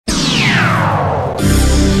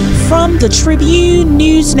From the Tribune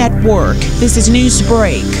News Network, this is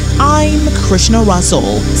Newsbreak. I'm Krishna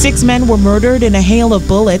Russell. 6 men were murdered in a hail of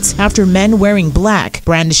bullets after men wearing black,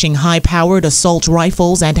 brandishing high-powered assault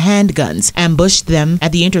rifles and handguns, ambushed them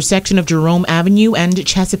at the intersection of Jerome Avenue and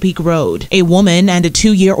Chesapeake Road. A woman and a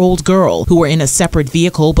 2-year-old girl, who were in a separate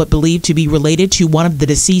vehicle but believed to be related to one of the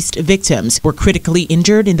deceased victims, were critically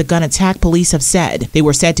injured in the gun attack, police have said. They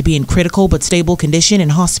were said to be in critical but stable condition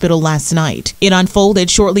in hospital last night. It unfolded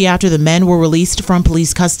shortly after the men were released from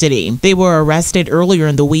police custody. They were arrested earlier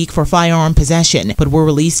in the week for firearm possession, but were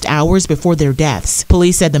released hours before their deaths.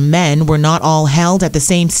 Police said the men were not all held at the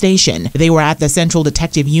same station. They were at the Central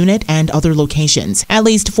Detective Unit and other locations. At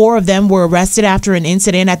least 4 of them were arrested after an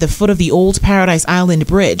incident at the foot of the old Paradise Island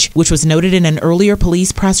Bridge, which was noted in an earlier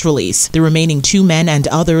police press release. The remaining 2 men and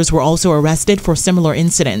others were also arrested for similar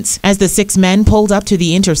incidents. As the 6 men pulled up to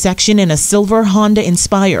the intersection in a silver Honda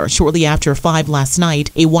Inspire shortly after 5 last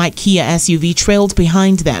night, a white Kia SUV trailed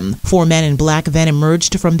behind them. 4 men in black then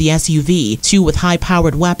emerged from the SUV, 2 with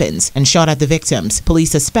high-powered weapons, and shot at the victims.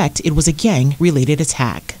 Police suspect it was a gang-related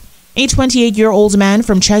attack. A 28-year-old man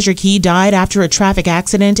from Cheshire Key died after a traffic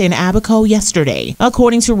accident in Abaco yesterday.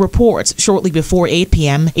 According to reports, shortly before 8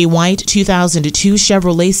 p.m., a white 2002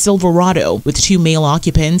 Chevrolet Silverado with 2 male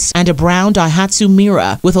occupants and a brown Daihatsu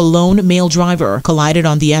Mira with a lone male driver collided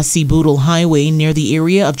on the SC Boodle Highway near the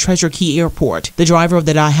area of Treasure Key Airport. The driver of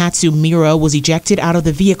the Daihatsu Mira was ejected out of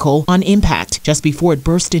the vehicle on impact just before it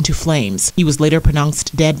burst into flames. He was later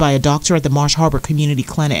pronounced dead by a doctor at the Marsh Harbor Community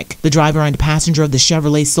Clinic. The driver and passenger of the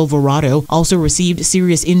Chevrolet Silverado also received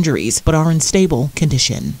serious injuries but are in stable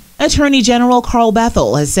condition. Attorney General Carl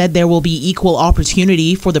Bethel has said there will be equal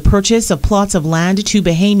opportunity for the purchase of plots of land to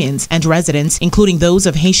Bahamians and residents, including those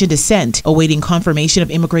of Haitian descent, awaiting confirmation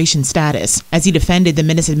of immigration status. As he defended the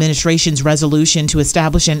Minnis administration's resolution to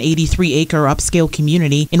establish an 83-acre upscale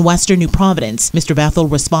community in western New Providence, Mr. Bethel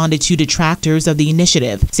responded to detractors of the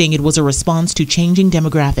initiative, saying it was a response to changing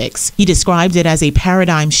demographics. He described it as a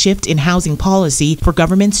paradigm shift in housing policy for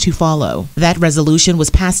governments to follow. That resolution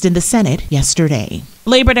was passed in the Senate yesterday.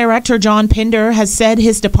 Labor Director John Pinder has said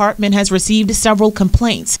his department has received several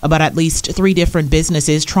complaints about at least 3 different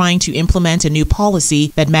businesses trying to implement a new policy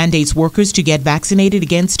that mandates workers to get vaccinated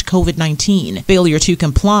against COVID-19. Failure to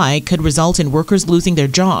comply could result in workers losing their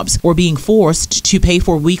jobs or being forced to pay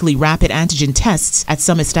for weekly rapid antigen tests at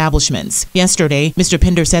some establishments. Yesterday, Mr.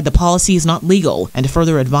 Pinder said the policy is not legal and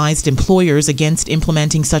further advised employers against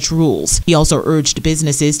implementing such rules. He also urged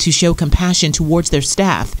businesses to show compassion towards their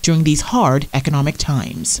staff during these hard economic times.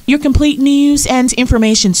 Your complete news and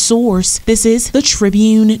information source, this is the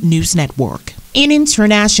Tribune News Network. In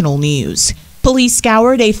international news, police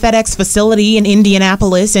scoured a FedEx facility in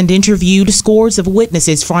Indianapolis and interviewed scores of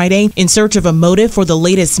witnesses Friday in search of a motive for the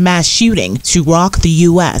latest mass shooting to rock the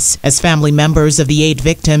U.S. as family members of the 8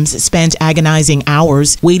 victims spent agonizing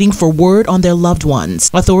hours waiting for word on their loved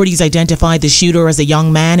ones. Authorities identified the shooter as a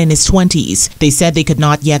young man in his 20s. They said they could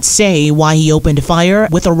not yet say why he opened fire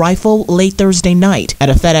with a rifle late Thursday night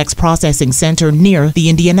at a FedEx processing center near the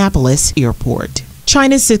Indianapolis airport.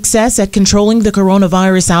 China's success at controlling the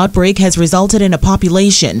coronavirus outbreak has resulted in a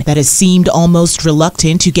population that has seemed almost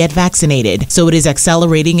reluctant to get vaccinated, so it is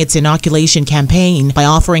accelerating its inoculation campaign by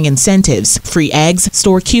offering incentives, free eggs,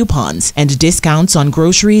 store coupons, and discounts on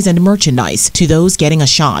groceries and merchandise to those getting a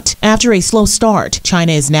shot. After a slow start,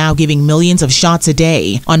 China is now giving millions of shots a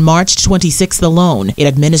day. On March 26th alone, it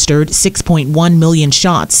administered 6.1 million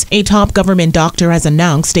shots. A top government doctor has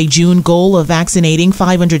announced a June goal of vaccinating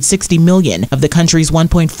 560 million of the country's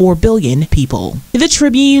 1.4 billion people. The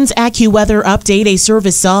Tribune's AccuWeather update, a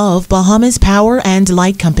service of Bahamas Power and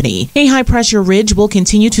Light Company. A high-pressure ridge will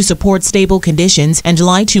continue to support stable conditions and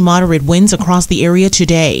light to moderate winds across the area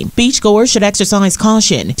today. Beachgoers should exercise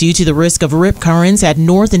caution due to the risk of rip currents at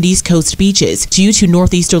north and east coast beaches due to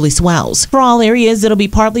northeasterly swells. For all areas, it'll be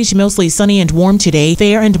partly to mostly sunny and warm today,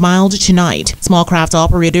 fair and mild tonight. Small craft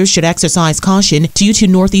operators should exercise caution due to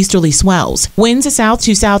northeasterly swells. Winds south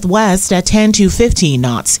to southwest at 10 to 15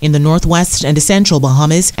 knots in the northwest and central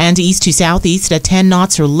Bahamas, and east to southeast at 10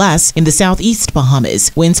 knots or less in the southeast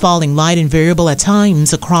Bahamas. Winds falling light and variable at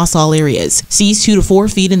times across all areas. Seas 2 to 4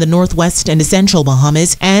 feet in the northwest and central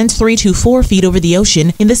Bahamas, and 3 to 4 feet over the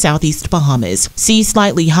ocean in the southeast Bahamas. Seas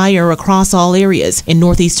slightly higher across all areas in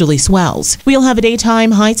northeasterly swells. We'll have a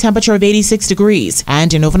daytime high temperature of 86 degrees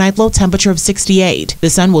and an overnight low temperature of 68. The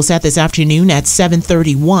sun will set this afternoon at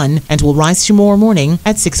 7:31 and will rise tomorrow morning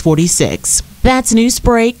at 6:46. That's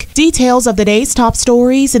Newsbreak. Details of the day's top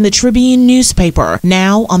stories in the Tribune newspaper,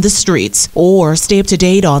 now on the streets, or stay up to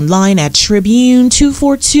date online at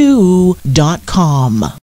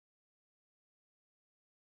Tribune242.com.